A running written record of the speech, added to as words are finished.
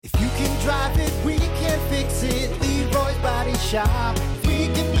drive it, we can fix it. Leroy's Body Shop. We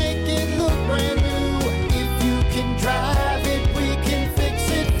can make it look brand new. If you can drive it, we can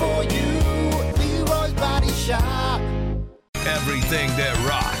fix it for you. Leroy's Body Shop. Everything that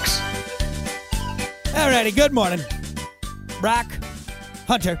rocks. All righty, good morning. Brock,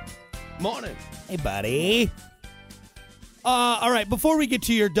 Hunter. Morning. Hey, buddy. All right, before we get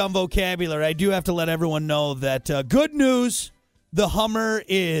to your dumb vocabulary, I do have to let everyone know that good news, the Hummer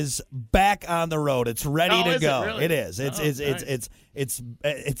is back on the road. It's ready to go. It really? It is. Nice.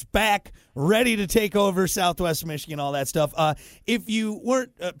 It's back, ready to take over Southwest Michigan, all that stuff. If you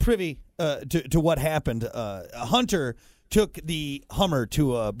weren't privy to what happened, Hunter took the Hummer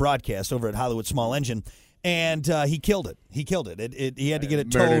to a broadcast over at Hollywood Small Engine, and he killed it. He had to get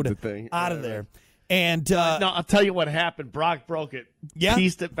it towed out of there. And no, I'll tell you what happened. Brock broke it,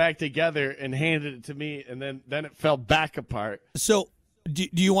 pieced it back together, and handed it to me, and then it fell back apart. So, do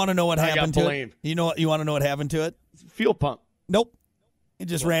you want to know what happened to it? You want to know what happened to it? Fuel pump. Nope. It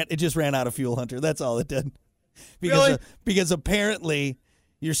just ran out of fuel, Hunter. That's all it did. Really? Because apparently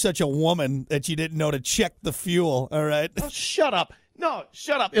you're such a woman that you didn't know to check the fuel, all right? Oh, shut up. No,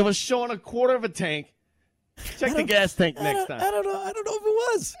 shut up. It was showing a quarter of a tank. Check the gas tank next time. I don't know if it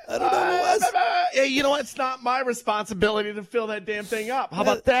was. Hey, you know what? It's not my responsibility to fill that damn thing up. How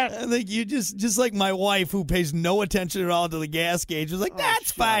about that? I think you just like my wife, who pays no attention at all to the gas gauge, was like,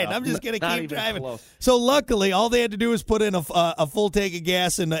 that's fine. up. I'm just going to Not keep even driving. close. So luckily, all they had to do was put in a full tank of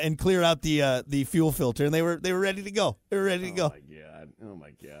gas and clear out the fuel filter, and they were ready to go. They were ready to go. Oh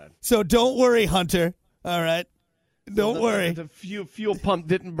my god. So don't worry, Hunter. All right, don't worry. The fuel pump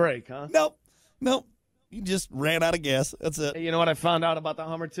didn't break, huh? Nope. You just ran out of gas. That's it. Hey, you know what I found out about the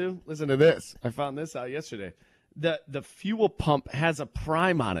Hummer too? Listen to this. I found this out yesterday. The fuel pump has a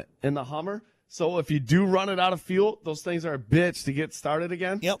prime on it in the Hummer. So if you do run it out of fuel, those things are a bitch to get started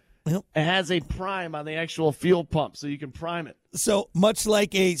again. Yep. It has a prime on the actual fuel pump, so you can prime it. So much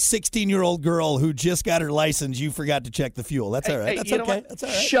like a 16-year-old girl who just got her license, you forgot to check the fuel. That's all right. That's okay. That's all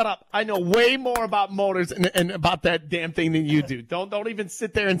right. Shut up. I know way more about motors and about that damn thing than you do. Don't even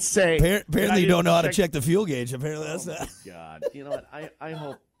sit there and say. Apparently you don't know how to check the fuel gauge. Apparently that's not. God. You know what? I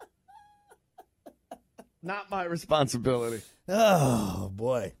hope. Not my responsibility. Oh,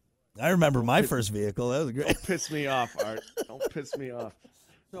 boy. I remember my first vehicle. That was great. Don't piss me off, Art. Don't piss me off.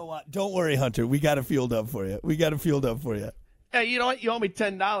 So don't worry, Hunter. We got it fueled up for you. Hey, you know what? You owe me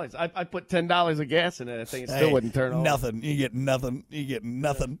 $10. I put $10 of gas in it. I think it still wouldn't turn on. Nothing. You get nothing.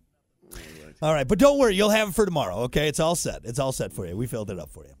 All right, but don't worry. You'll have it for tomorrow, okay? It's all set. It's all set for you. We filled it up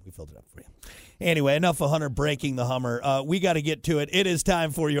for you. Anyway, enough of Hunter breaking the Hummer. We got to get to it. It is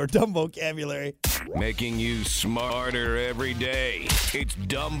time for your dumb vocabulary. Making you smarter every day. It's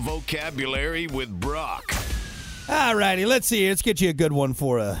Dumb Vocabulary with Brock. All righty, let's see. Let's get you a good one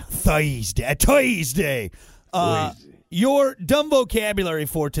for a Thursday. Your dumb vocabulary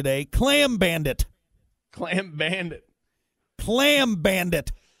for today, Clam Bandit. Clam Bandit.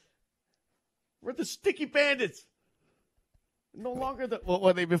 We're the sticky bandits. No longer what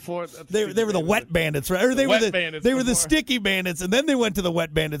were they before? They were the wet bandits, right? Or they were the sticky bandits, and then they went to the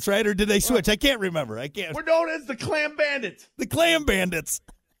wet bandits, right? Or did they switch? I can't remember. We're known as the Clam Bandits. The Clam Bandits.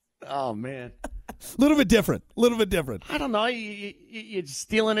 Oh man. A little bit different. I don't know. You're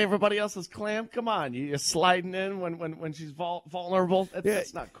stealing everybody else's clam. Come on, you're sliding in when she's vulnerable.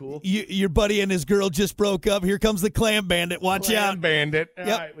 That's not cool. Your buddy and his girl just broke up. Here comes the Clam Bandit. Watch out, Bandit. All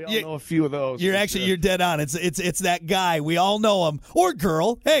right, we all know a few of those. You're dead on. It's that guy. We all know him, or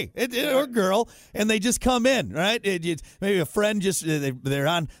girl. Hey, or girl, and they just come in, right? Maybe a friend just they're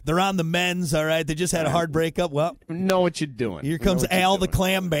on the men's. All right, they just had a hard breakup. Well, know what you're doing. Here comes Al, the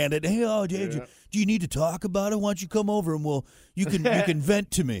Clam Bandit. Hey, do you need to talk about it? Why don't you come over and you can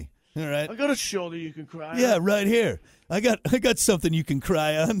vent to me? All right. I got a shoulder you can cry on. Yeah, right here. I got something you can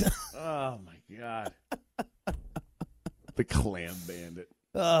cry on. Oh my God. The Clam Bandit.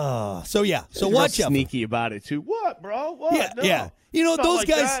 Oh, so yeah. So You're watch out. Sneaky about it too. What, bro? What? Yeah, No. yeah. You know, Something those like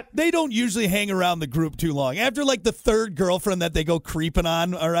guys, that. they don't usually hang around the group too long. After like the third girlfriend that they go creeping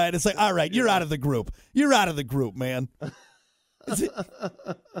on, all right, it's like, all right, you're out of the group. You're out of the group, man.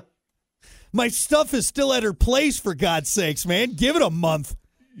 My stuff is still at her place, for God's sakes, man. Give it a month.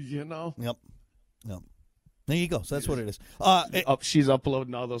 You know? Yep. There you go. So that's what it is. She's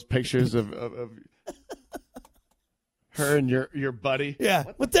uploading all those pictures of her and your buddy. Yeah.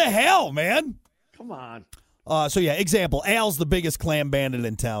 What the hell, man? Come on. So yeah, example. Al's the biggest Clam Bandit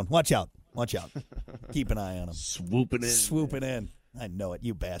in town. Watch out. Keep an eye on him. Swooping in. I know it,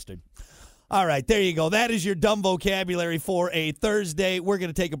 you bastard. All right, there you go. That is your dumb vocabulary for a Thursday. We're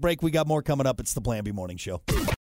going to take a break. We got more coming up. It's the Plan B Morning Show.